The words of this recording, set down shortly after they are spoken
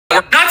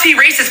Not to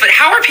be racist, but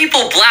how are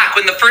people black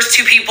when the first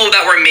two people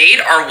that were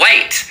made are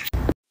white?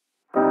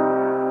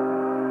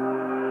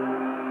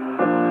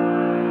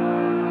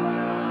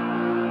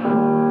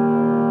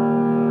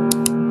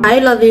 Hi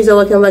lovelies, and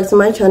welcome back to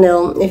my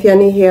channel. If you're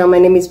new here, my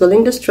name is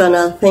Belinda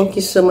Strana. Thank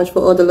you so much for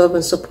all the love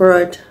and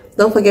support.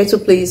 Don't forget to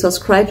please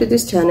subscribe to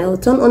this channel,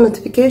 turn on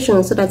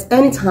notifications so that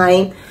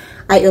anytime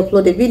I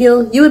upload a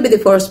video, you will be the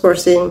first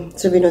person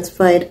to be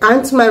notified.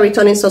 And to my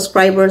returning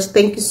subscribers,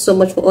 thank you so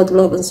much for all the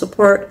love and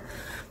support.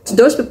 To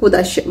those people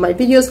that share my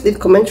videos, leave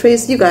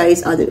commentaries, you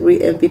guys are the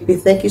real MVP.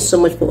 Thank you so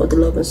much for all the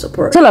love and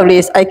support. So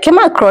lovelies, I came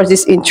across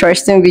this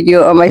interesting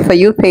video on my For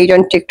You page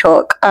on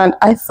TikTok, and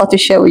I thought to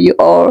share with you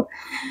all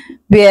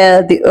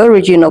where the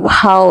origin of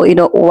how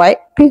white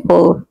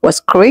people was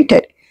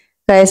created.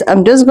 Guys,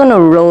 I'm just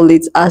gonna roll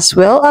it as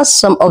well as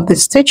some of the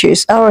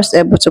stitches I was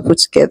able to put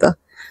together.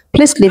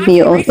 Please leave me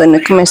your own in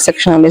the comment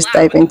section and let's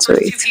dive into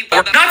it.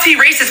 Not to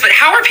be racist, but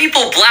how are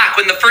people black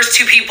when the first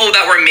two people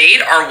that were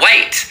made are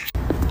white?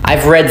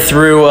 I've read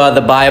through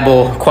the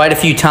Bible quite a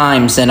few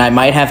times, and I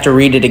might have to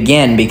read it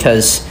again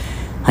because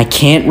I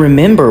can't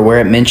remember where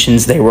it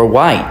mentions they were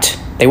white.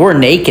 They were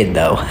naked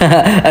though.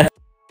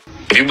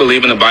 If you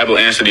believe in the Bible,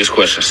 answer these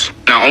questions.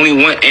 Now, only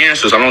one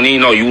answers. I don't need to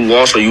know you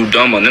lost or you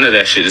dumb or none of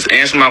that shit. Just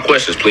answer my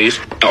questions, please.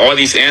 And all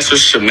these answers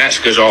should match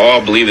because y'all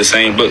all believe the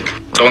same book.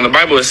 So in the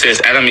Bible, it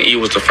says Adam and Eve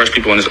was the first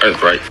people on this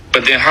earth, right?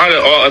 But then how did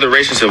all other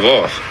races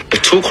evolve?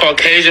 If two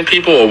Caucasian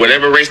people or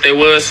whatever race they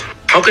was,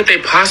 how could they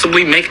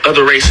possibly make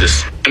other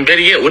races? And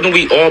better yet, wouldn't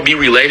we all be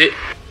related?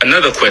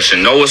 Another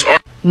question, Noah's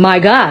Ark. My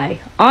guy,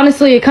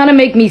 honestly, it kind of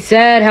make me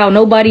sad how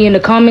nobody in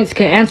the comments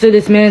can answer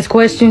this man's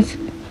questions,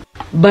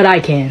 but I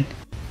can.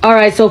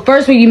 Alright, so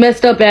first what you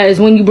messed up at is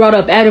when you brought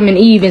up Adam and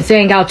Eve and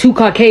saying how two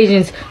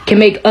Caucasians can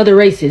make other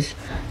races.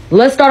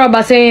 Let's start off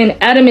by saying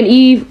Adam and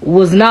Eve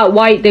was not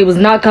white, they was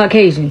not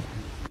Caucasian.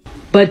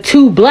 But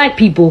two black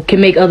people can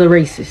make other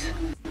races,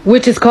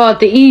 which is called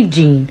the Eve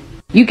gene.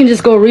 You can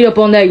just go read up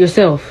on that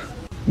yourself.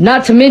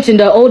 Not to mention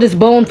the oldest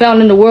bone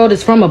found in the world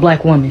is from a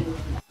black woman.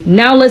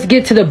 Now let's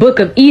get to the book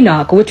of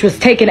Enoch, which was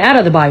taken out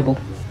of the Bible.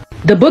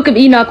 The book of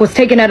Enoch was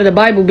taken out of the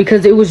Bible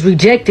because it was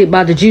rejected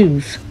by the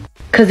Jews,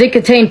 because it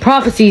contained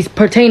prophecies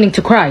pertaining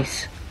to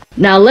Christ.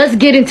 Now let's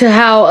get into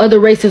how other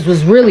races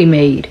was really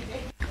made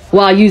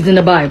while using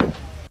the Bible.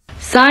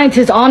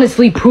 Scientists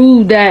honestly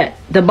proved that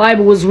the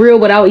Bible was real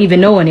without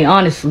even knowing it,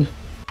 honestly,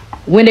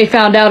 when they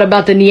found out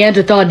about the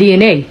Neanderthal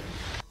DNA.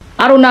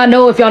 I do not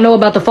know if y'all know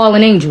about the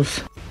fallen angels.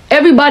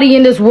 Everybody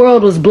in this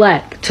world was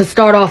black to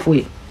start off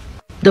with.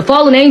 The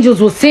fallen angels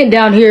were sent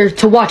down here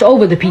to watch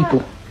over the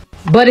people,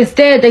 but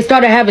instead they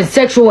started having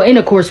sexual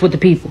intercourse with the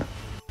people.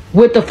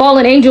 With the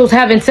fallen angels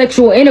having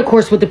sexual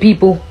intercourse with the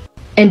people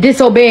and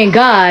disobeying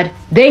God,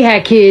 they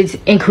had kids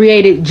and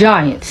created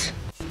giants,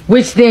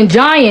 which then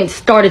giants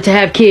started to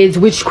have kids,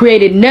 which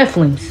created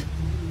Nephilims.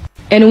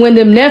 And when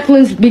the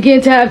Nephilims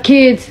began to have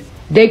kids,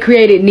 they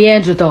created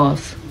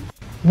Neanderthals,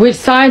 which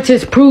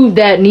scientists proved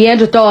that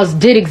Neanderthals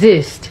did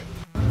exist,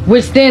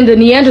 which then the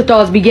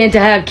Neanderthals began to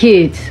have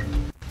kids.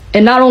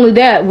 And not only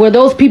that, where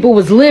those people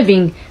was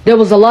living, there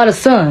was a lot of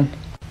sun.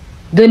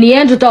 The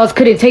Neanderthals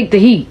couldn't take the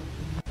heat,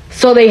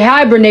 so they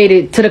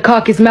hibernated to the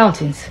Caucasus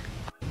Mountains,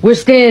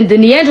 which then the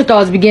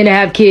Neanderthals began to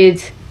have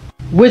kids,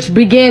 which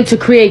began to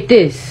create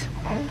this.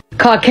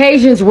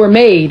 Caucasians were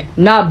made,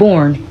 not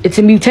born. It's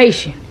a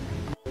mutation.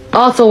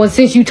 Also, and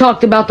since you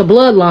talked about the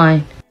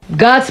bloodline,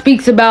 God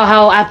speaks about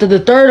how after the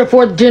third or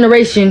fourth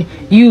generation,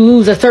 you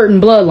lose a certain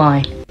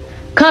bloodline.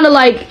 Kind of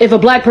like if a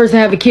black person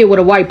have a kid with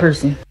a white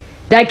person.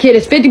 That kid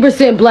is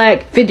 50%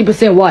 black,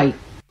 50% white.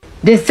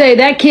 Then say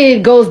that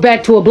kid goes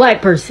back to a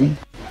black person.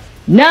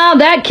 Now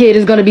that kid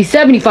is going to be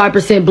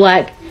 75%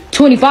 black,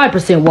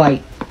 25%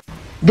 white.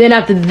 Then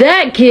after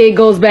that kid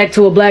goes back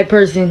to a black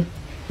person,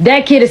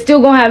 that kid is still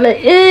going to have an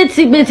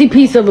itsy bitsy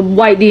piece of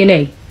white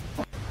DNA.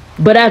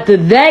 But after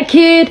that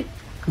kid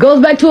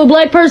goes back to a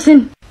black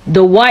person,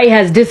 the white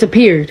has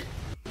disappeared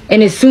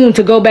and is soon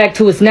to go back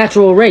to its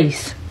natural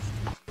race.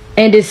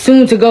 And is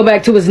soon to go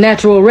back to its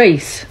natural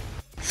race.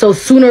 So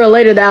sooner or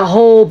later that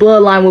whole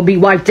bloodline will be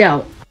wiped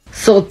out.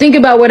 So think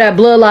about where that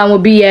bloodline will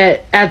be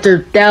at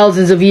after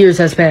thousands of years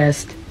has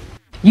passed.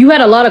 You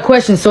had a lot of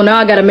questions, so now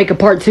I gotta make a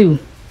part 2.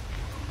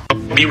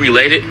 Be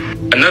related?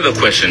 Another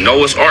question,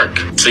 Noah's Ark.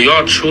 So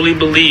y'all truly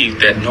believe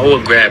that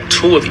Noah grabbed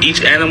 2 of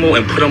each animal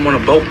and put them on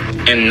a boat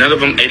and none of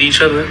them ate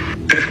each other?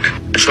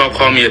 Y'all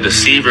call me a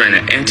deceiver and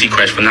an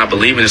antichrist for not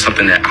believing in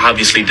something that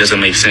obviously doesn't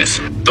make sense.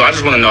 So I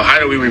just want to know, how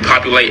do we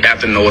repopulate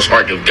after Noah's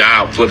Ark if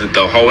God flooded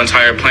the whole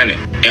entire planet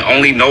and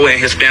only Noah and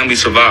his family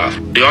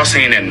survived? Y'all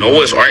saying that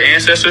Noah's our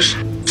ancestors?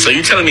 So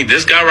you telling me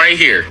this guy right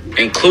here,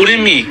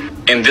 including me,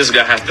 and this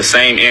guy has the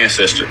same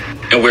ancestor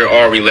and we're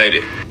all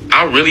related?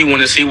 I really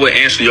want to see what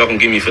answer y'all can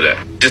give me for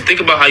that. Just think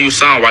about how you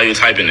sound while you're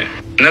typing it.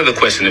 Another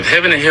question, if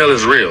heaven and hell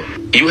is real,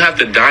 you have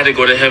to die to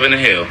go to heaven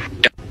and hell.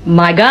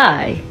 My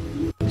guy,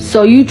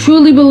 so you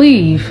truly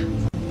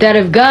believe that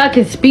if God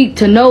can speak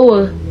to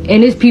Noah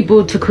and his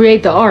people to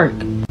create the ark,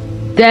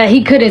 that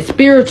he couldn't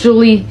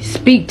spiritually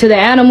speak to the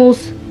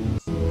animals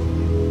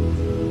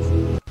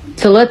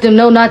to let them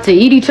know not to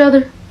eat each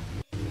other?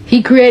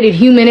 He created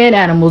human and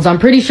animals. I'm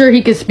pretty sure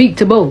he could speak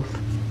to both.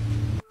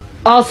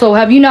 Also,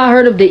 have you not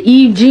heard of the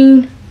Eve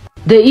gene?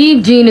 The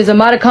Eve gene is a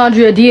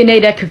mitochondria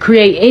DNA that could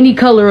create any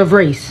color of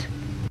race.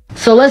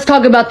 So let's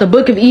talk about the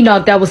Book of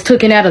Enoch that was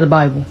taken out of the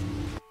Bible.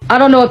 I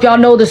don't know if y'all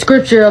know the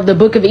scripture of the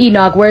Book of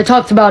Enoch where it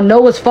talks about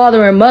Noah's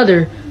father and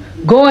mother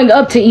going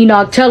up to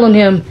Enoch telling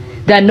him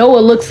that Noah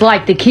looks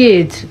like the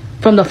kids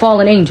from the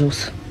fallen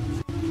angels,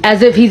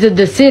 as if he's a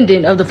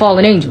descendant of the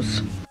fallen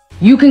angels.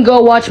 You can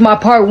go watch my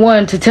part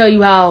 1 to tell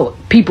you how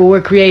people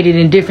were created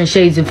in different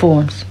shades and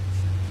forms.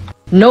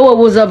 Noah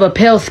was of a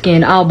pale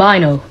skin,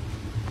 albino.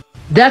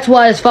 That's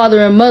why his father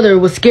and mother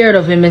was scared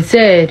of him and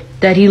said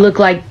that he looked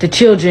like the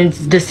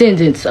children's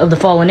descendants of the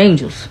fallen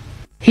angels.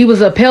 He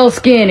was a pale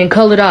skin and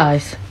colored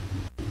eyes.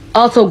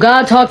 Also,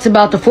 God talks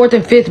about the 4th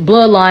and 5th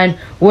bloodline,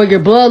 where your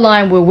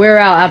bloodline will wear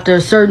out after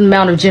a certain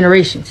amount of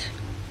generations.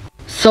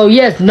 So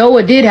yes,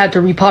 Noah did have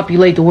to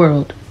repopulate the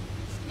world.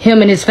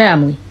 Him and his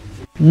family.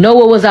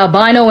 Noah was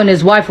albino and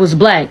his wife was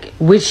black,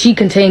 which she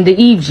contained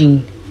the Eve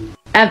gene.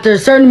 After a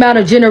certain amount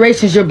of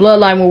generations, your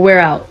bloodline will wear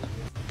out.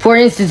 For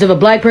instance, if a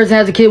black person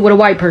has a kid with a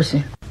white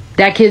person,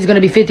 that kid's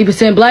going to be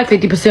 50% black,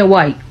 50%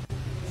 white.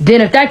 Then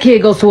if that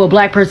kid goes to a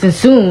black person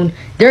soon,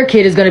 their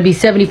kid is going to be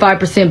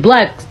 75%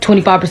 black,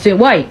 25%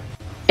 white.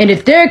 And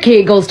if their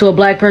kid goes to a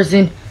black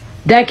person,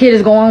 that kid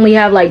is going to only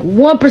have like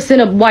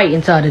 1% of white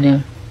inside of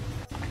them.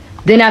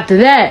 Then after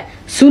that,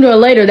 sooner or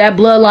later, that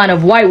bloodline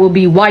of white will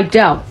be wiped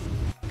out.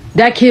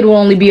 That kid will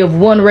only be of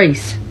one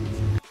race.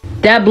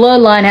 That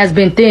bloodline has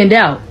been thinned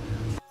out.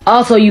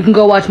 Also, you can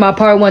go watch my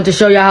part 1 to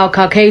show you how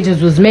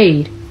Caucasians was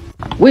made,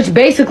 which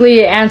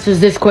basically answers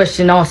this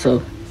question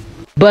also.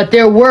 But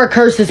there were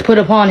curses put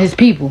upon his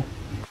people.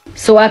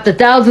 So after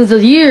thousands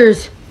of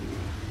years,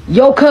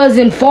 your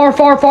cousin far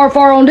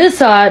on this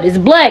side is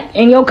black,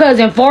 and your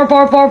cousin far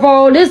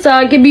on this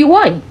side can be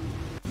white.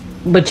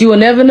 But you will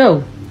never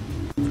know.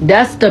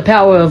 That's the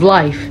power of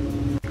life.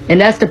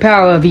 And that's the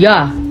power of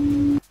Yah.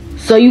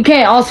 So you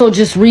can't also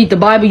just read the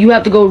Bible. You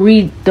have to go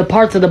read the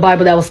parts of the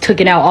Bible that was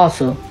taken out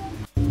also.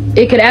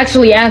 It could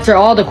actually answer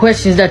all the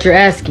questions that you're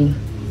asking.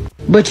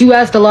 But you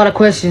asked a lot of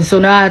questions, so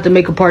now I have to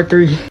make a part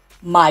 3.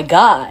 My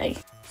guy.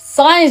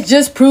 Science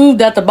just proved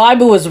that the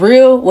Bible was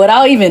real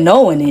without even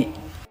knowing it.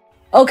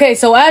 Okay,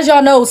 so as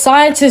y'all know,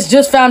 scientists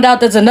just found out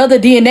there's another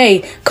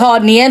DNA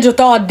called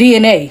Neanderthal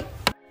DNA.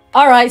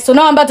 Alright, so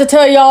now I'm about to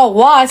tell y'all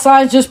why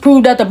science just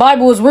proved that the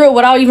Bible was real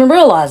without even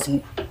realizing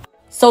it.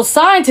 So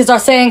scientists are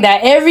saying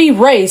that every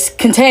race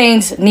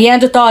contains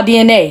Neanderthal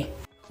DNA.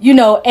 You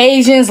know,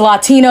 Asians,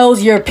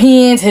 Latinos,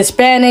 Europeans,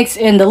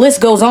 Hispanics, and the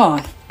list goes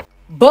on.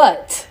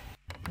 But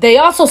they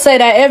also say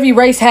that every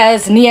race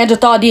has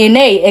Neanderthal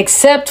DNA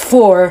except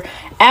for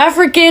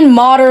African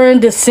modern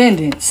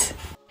descendants,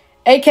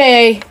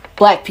 aka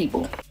black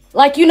people.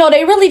 Like, you know,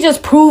 they really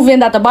just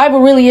proven that the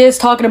Bible really is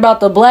talking about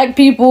the black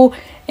people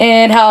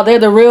and how they're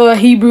the real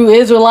Hebrew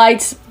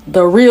Israelites,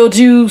 the real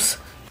Jews.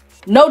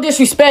 No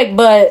disrespect,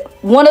 but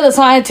one of the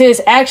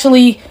scientists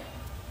actually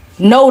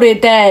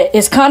noted that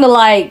it's kind of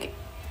like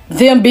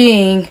them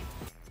being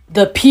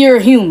the pure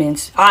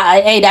humans.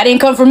 Hey, that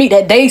didn't come from me.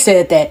 That they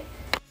said that.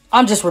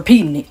 I'm just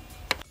repeating it.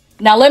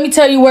 Now let me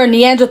tell you where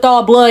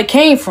Neanderthal blood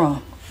came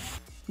from.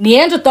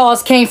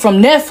 Neanderthals came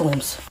from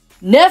Nephilims.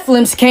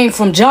 Nephilims came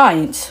from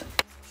giants.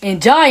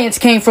 And giants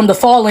came from the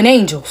fallen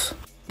angels.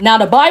 Now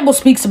the Bible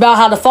speaks about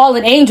how the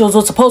fallen angels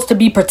were supposed to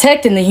be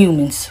protecting the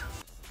humans.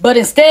 But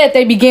instead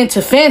they began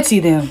to fancy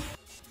them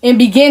and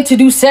began to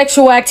do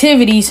sexual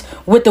activities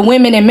with the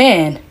women and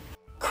men,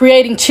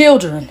 creating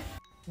children.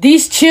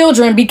 These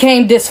children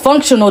became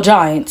dysfunctional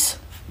giants,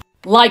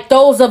 like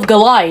those of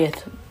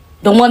Goliath,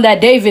 the one that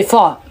David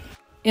fought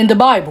in the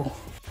Bible.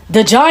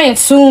 The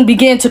giants soon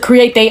began to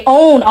create their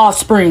own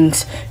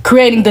offsprings,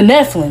 creating the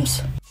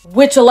Nephilims,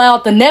 which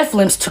allowed the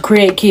Nephilims to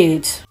create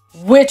kids,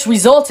 which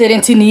resulted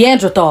into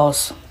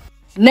Neanderthals.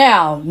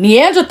 Now,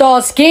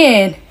 Neanderthal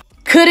skin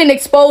couldn't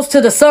expose to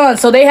the sun,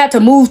 so they had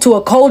to move to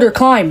a colder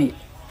climate,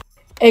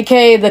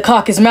 aka the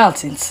Caucasus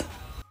Mountains.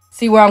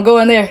 See where I'm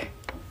going there?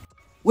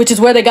 Which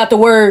is where they got the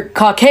word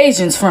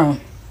Caucasians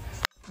from.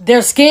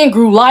 Their skin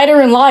grew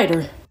lighter and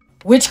lighter,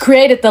 which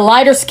created the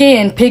lighter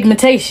skin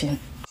pigmentation,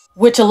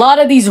 which a lot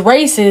of these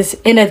races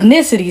and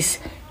ethnicities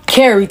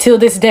carry till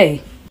this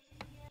day.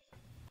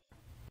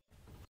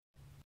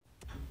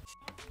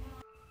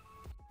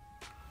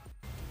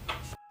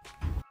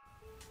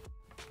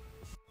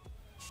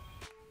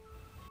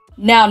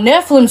 Now,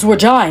 Nephilims were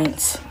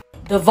giants,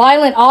 the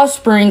violent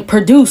offspring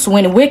produced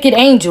when wicked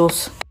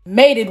angels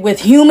mated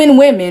with human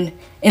women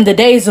in the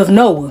days of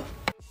Noah.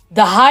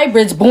 The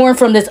hybrids born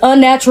from this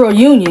unnatural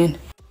union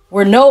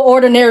were no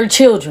ordinary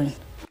children.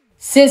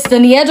 Since the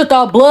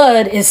Neanderthal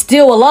blood is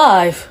still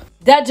alive,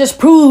 that just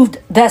proved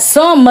that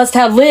some must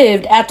have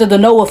lived after the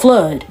Noah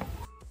flood.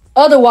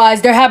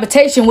 Otherwise, their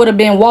habitation would have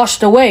been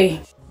washed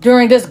away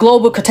during this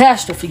global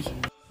catastrophe.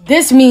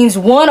 This means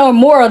one or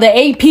more of the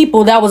 8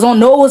 people that was on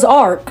Noah's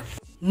Ark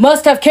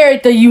must have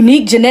carried the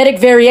unique genetic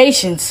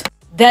variations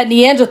that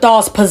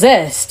Neanderthals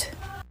possessed.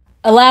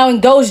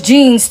 allowing those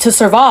genes to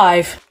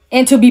survive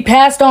and to be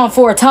passed on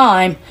for a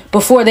time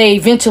before they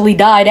eventually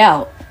died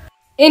out.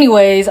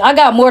 Anyways, I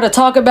got more to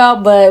talk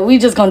about, but we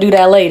just gonna do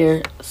that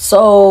later.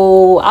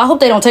 So I hope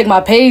they don't take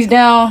my page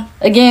down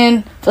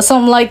again for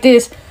something like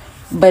this.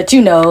 But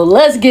you know,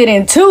 let's get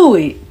into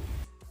it.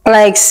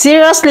 Like,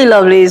 seriously,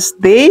 lovelies,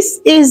 this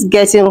is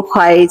getting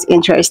quite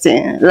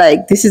interesting.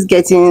 Like, this is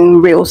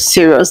getting real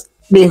serious.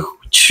 The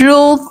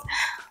truth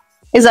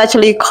is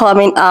actually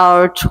coming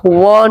out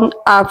one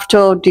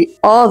after the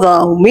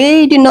other.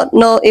 We do not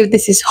know if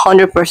this is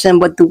 100%,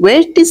 but the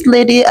way this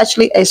lady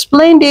actually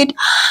explained it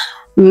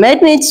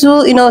made me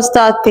to,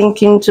 start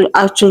thinking, to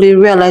actually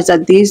realize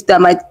that there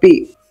might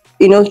be,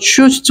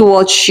 truth to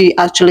what she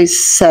actually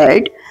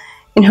said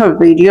in her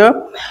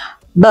video.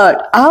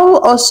 But I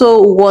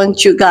also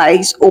want you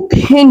guys'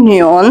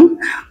 opinion,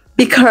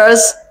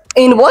 because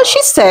in what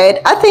she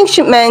said, I think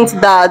she meant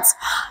that,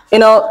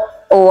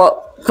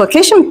 or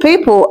Caucasian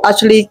people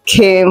actually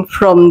came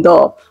from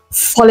the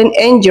fallen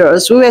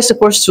angels. We were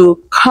supposed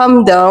to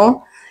come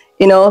down,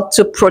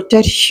 to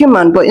protect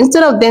human, but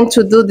instead of them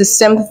to do the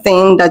same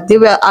thing that they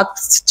were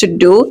asked to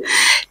do,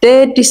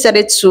 they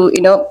decided to,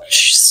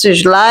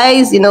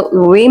 socialize,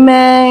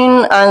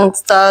 women, and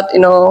start,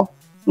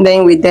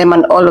 playing with them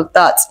and all of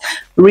that,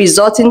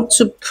 resulting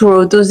to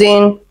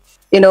producing,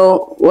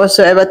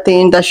 whatsoever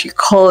thing that she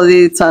called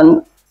it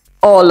and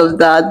all of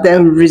that,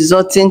 then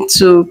resulting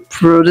to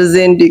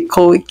producing the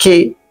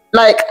cocaine.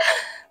 Like,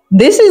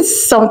 this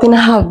is something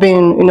I have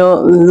been,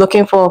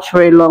 looking for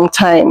a long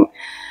time.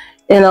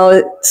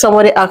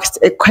 Somebody asked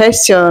a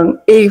question: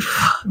 if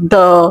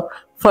the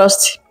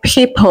first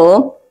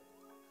people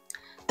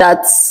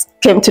that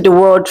came to the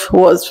world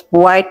was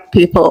white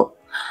people,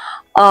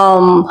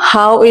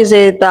 how is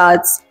it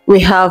that we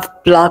have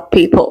black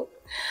people?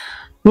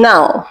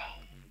 Now,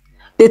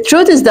 the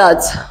truth is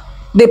that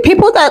the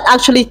people that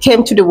actually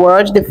came to the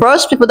world, the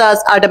first people,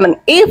 that's Adam and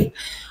Eve,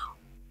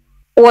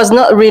 was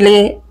not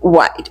really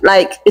white.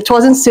 Like, it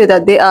wasn't said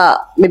that they are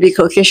maybe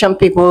Caucasian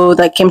people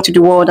that came to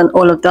the world and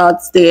all of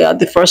that. They are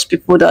the first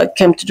people that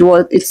came to the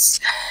world. It's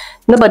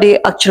nobody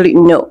actually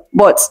know.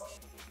 But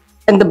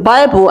in the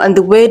Bible and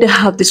the way they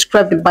have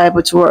described the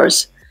Bible to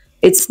us,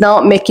 it's now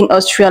making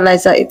us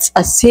realize that it's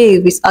as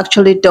if it's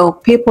actually the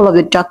people of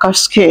the darker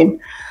skin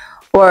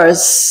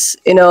was,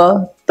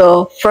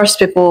 the first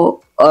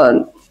people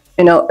on,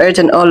 earth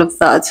and all of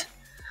that.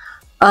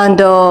 And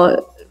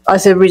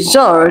as a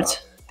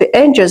result, the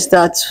angels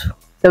that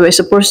they were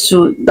supposed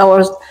to,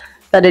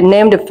 that they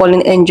named the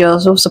fallen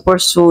angels, who were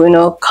supposed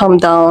to, come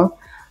down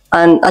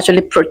and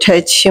actually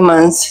protect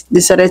humans,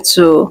 decided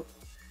to,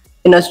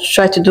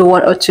 try to do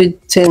one or two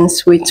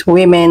things with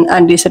women,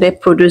 and they started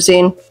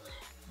producing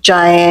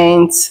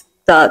giants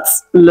that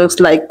looks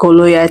like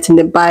Goliath in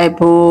the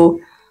Bible,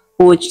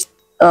 which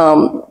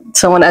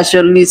someone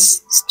actually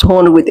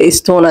stoned with a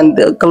stone, and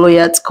the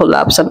Goliath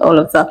collapsed and all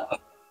of that.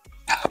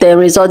 They're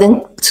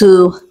resulting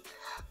to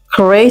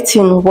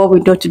creating what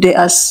we know today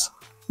as,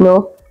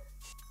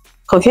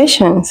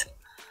 Caucasians.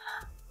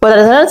 But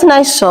another thing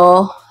I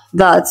saw,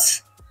 that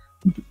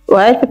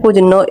white people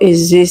did not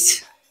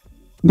exist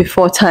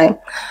before time.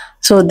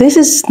 So this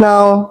is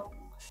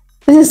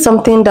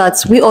something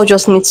that we all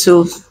just need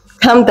to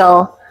calm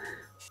down,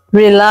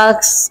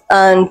 relax,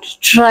 and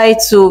try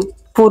to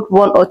put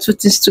one or two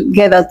things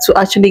together to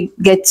actually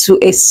get to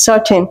a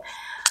certain,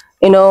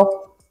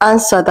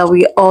 answer that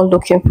we are all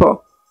looking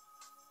for.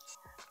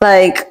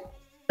 Like,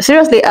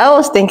 seriously, I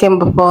was thinking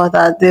before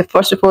that the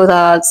first people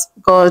that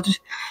God,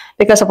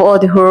 because of all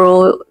the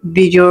horror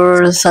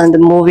videos and the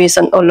movies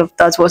and all of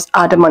that, was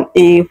Adam and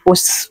Eve,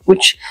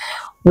 which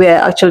were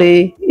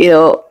actually,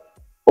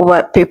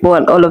 white people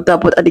and all of that.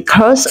 But at the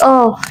course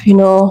of,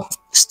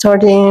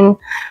 studying,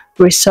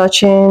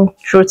 researching,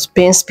 truths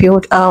being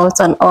spilled out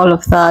and all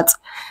of that,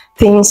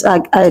 things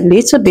are a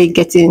little bit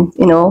getting,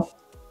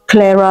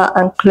 clearer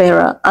and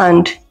clearer.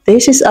 And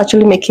this is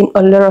actually making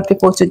a lot of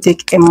people to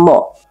dig in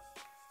more.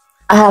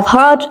 I have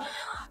heard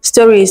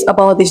stories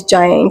about these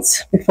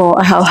giants before.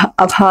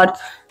 I've heard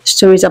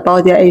stories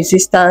about their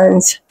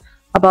existence,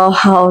 about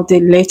how they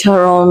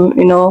later on,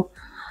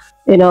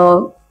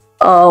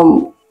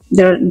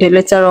 they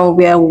later on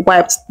were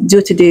wiped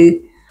due to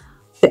the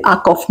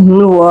Ark of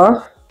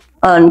Noah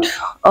and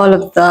all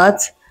of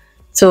that.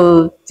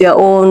 So their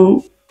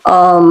own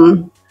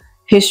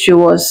history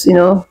was,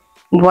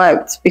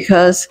 wiped,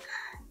 because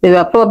they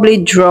were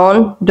probably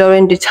drawn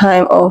during the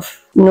time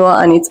of Noah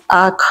and its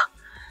ark.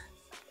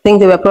 I think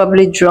they were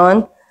probably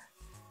drawn,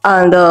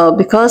 and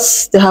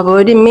because they have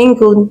already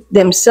mingled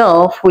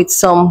themselves with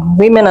some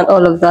women and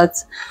all of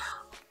that,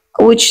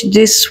 which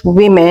these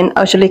women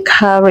actually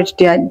carried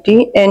their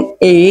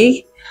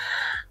DNA,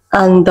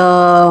 and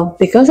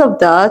because of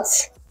that,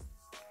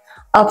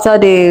 after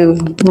the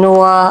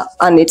Noah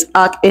and its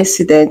ark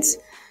incident,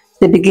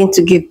 they begin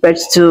to give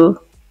birth to,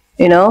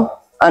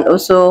 and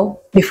also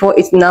before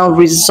it now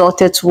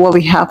resulted to what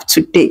we have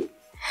today.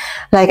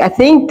 Like, I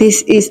think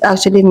this is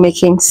actually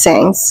making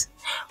sense,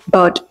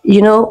 but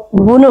we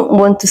wouldn't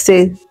want to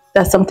say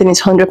that something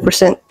is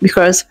 100%,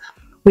 because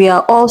we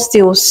are all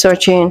still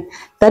searching.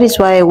 That is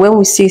why when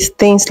we see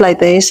things like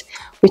this,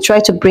 we try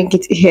to bring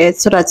it here,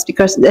 so that's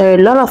because there are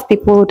a lot of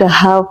people that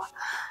have,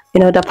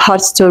 that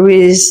heard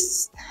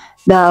stories,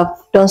 that have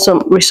done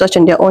some research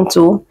on their own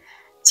too.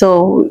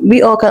 So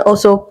we all can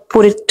also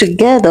put it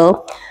together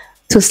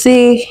to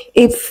see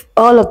if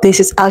all of this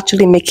is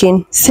actually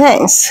making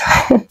sense.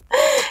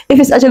 If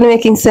it's actually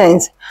making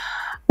sense.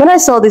 When I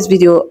saw this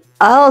video,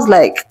 I was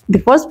like, the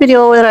first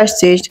video that I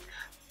staged,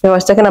 they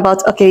was talking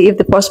about, okay, if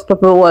the first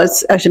people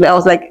was actually, I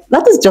was like,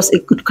 that is just a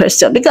good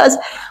question, because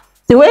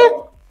the way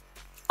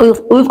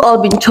we've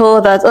all been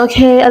told that,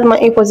 okay, Adam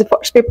and Eve was the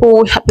first people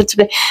who happened to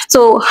be.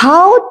 So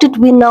how did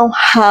we now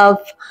have,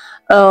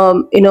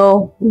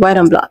 white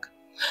and black?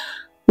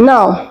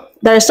 Now,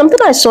 there is something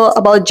I saw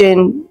about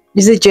Jane.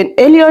 Is it Jane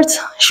Elliott?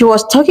 She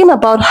was talking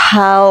about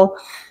how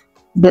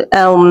the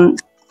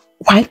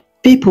white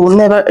people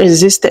never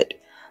existed.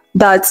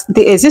 That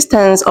the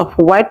existence of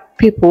white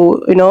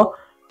people,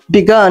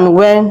 began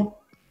when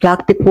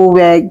black people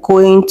were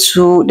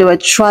they were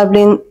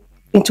traveling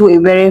into a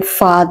very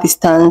far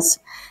distance.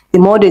 The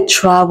more they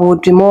travel,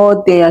 the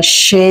more they are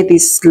shared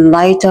is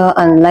lighter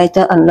and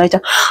lighter and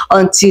lighter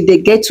until they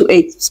get to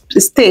a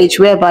stage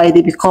whereby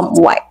they become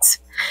white.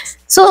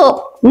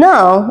 So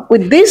now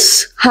with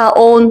this, her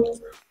own,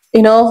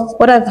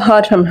 what I've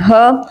heard from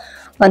her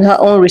and her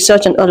own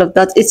research and all of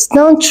that, it's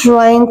now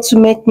trying to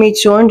make me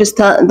to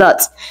understand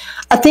that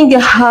I think they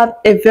have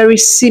a very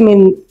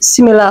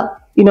similar,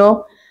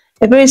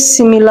 a very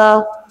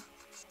similar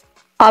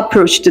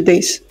approach to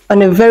this,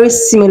 and a very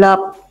similar,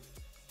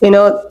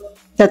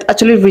 that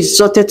actually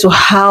resulted to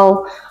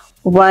how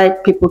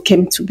white people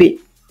came to be.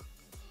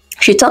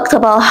 She talked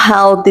about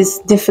how these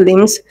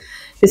Nephilims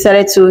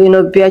decided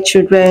to, bear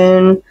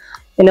children.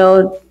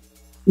 The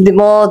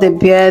more they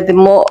bear, the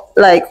more,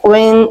 like,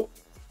 when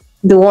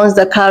the ones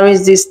that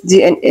carries this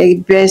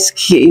DNA bears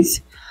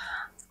kids,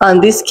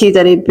 and these kids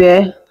that they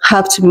bear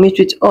have to meet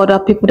with other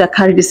people that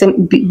carry the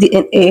same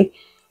DNA,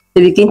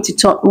 they begin to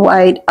turn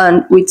white,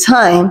 and with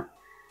time,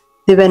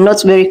 they were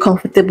not very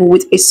comfortable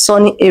with a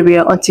sunny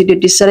area until they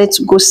decided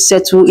to go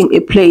settle in a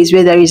place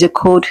where there is a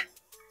cold,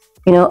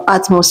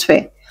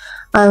 atmosphere.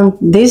 And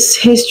this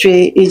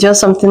history is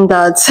just something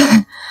that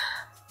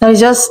that is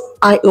just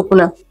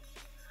eye-opener.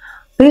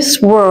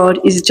 This world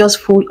is just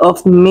full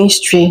of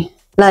mystery.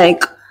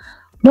 Like,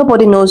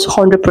 nobody knows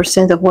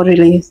 100% of what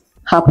really is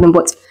happening,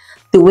 but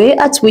the way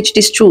at which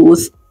these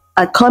truths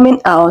are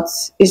coming out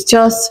is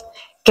just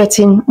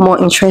getting more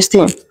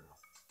interesting.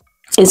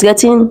 It's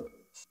getting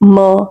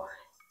more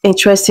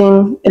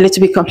interesting, a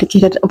little bit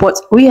complicated, but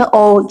we are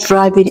all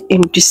driving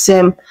in the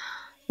same,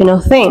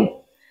 thing.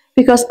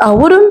 Because I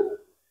wouldn't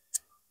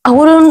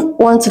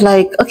want to,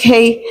 like,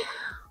 okay,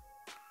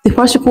 the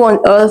first people on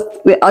earth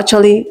were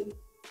actually,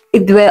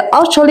 if they were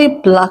actually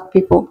black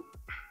people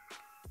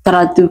that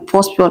are the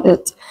first people on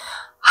earth,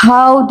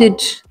 how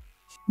did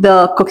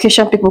the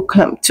Caucasian people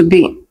come to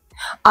be?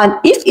 And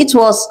if it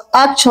was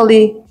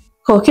actually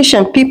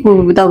Caucasian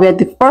people that were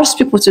the first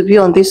people to be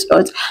on this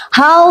earth,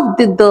 how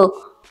did the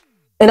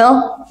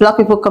black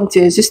people come to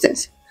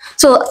existence?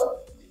 So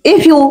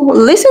if you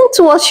listen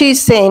to what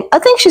she's saying, I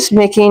think she's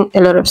making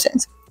a lot of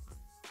sense.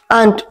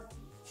 And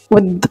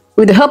with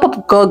the help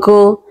of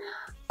Google,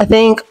 I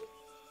think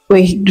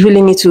we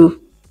really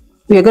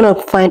we're going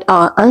to find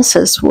our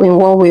answers in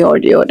one way or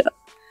the other.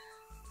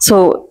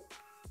 So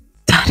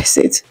that is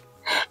it.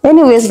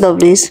 Anyways,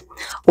 lovelies,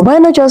 why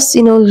not just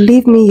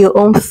leave me your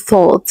own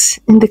thoughts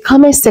in the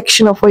comment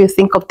section of what you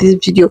think of this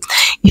video.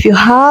 If you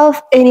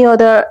have any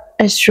other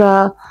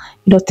extra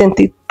thing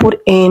to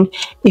put in,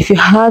 if you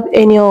have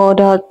any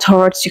other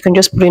thoughts, you can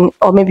just put in,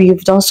 or maybe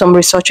you've done some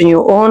research on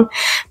your own.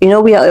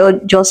 We are all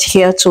just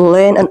here to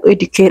learn and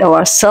educate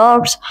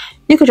ourselves.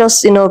 You could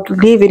just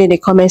leave it in the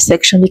comment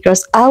section,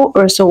 because I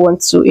also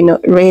want to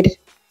read it.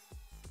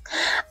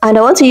 And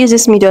I want to use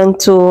this medium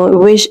to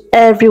wish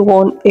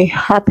everyone a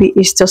happy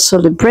Easter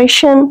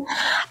celebration.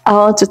 I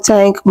want to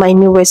thank my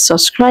newest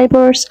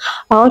subscribers.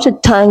 I want to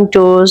thank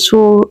those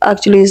who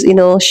actually,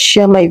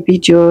 share my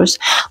videos,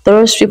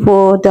 those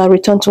people that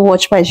return to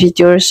watch my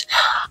videos.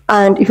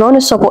 And if you want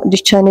to support the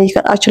channel, you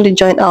can actually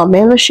join our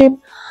membership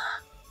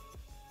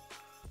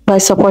by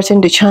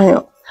supporting the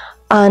channel.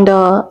 And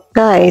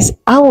guys,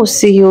 I will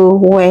see you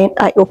when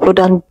I upload.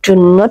 And do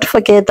not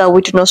forget that we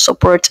do not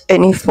support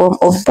any form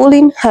of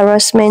bullying,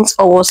 harassment,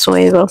 or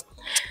whatsoever.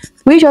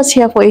 We're just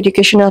here for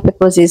educational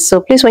purposes.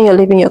 So please, when you're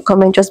leaving your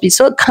comment, just be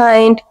so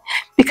kind.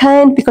 Be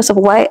kind because of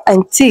Y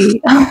and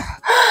T.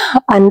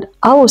 And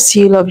I will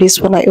see you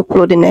lovelies when I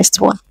upload the next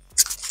one.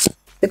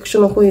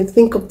 Section of what you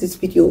think of this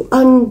video.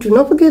 And do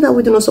not forget that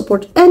we do not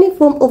support any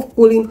form of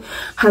bullying,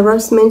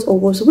 harassment, or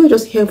whatsoever. We're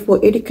just here for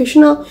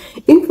educational,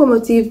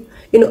 informative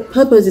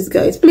purposes,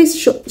 guys. Please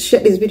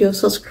share this video,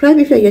 subscribe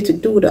if you're yet to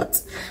do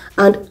that,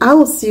 and I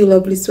will see you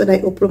lovelies when I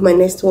upload my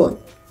next one.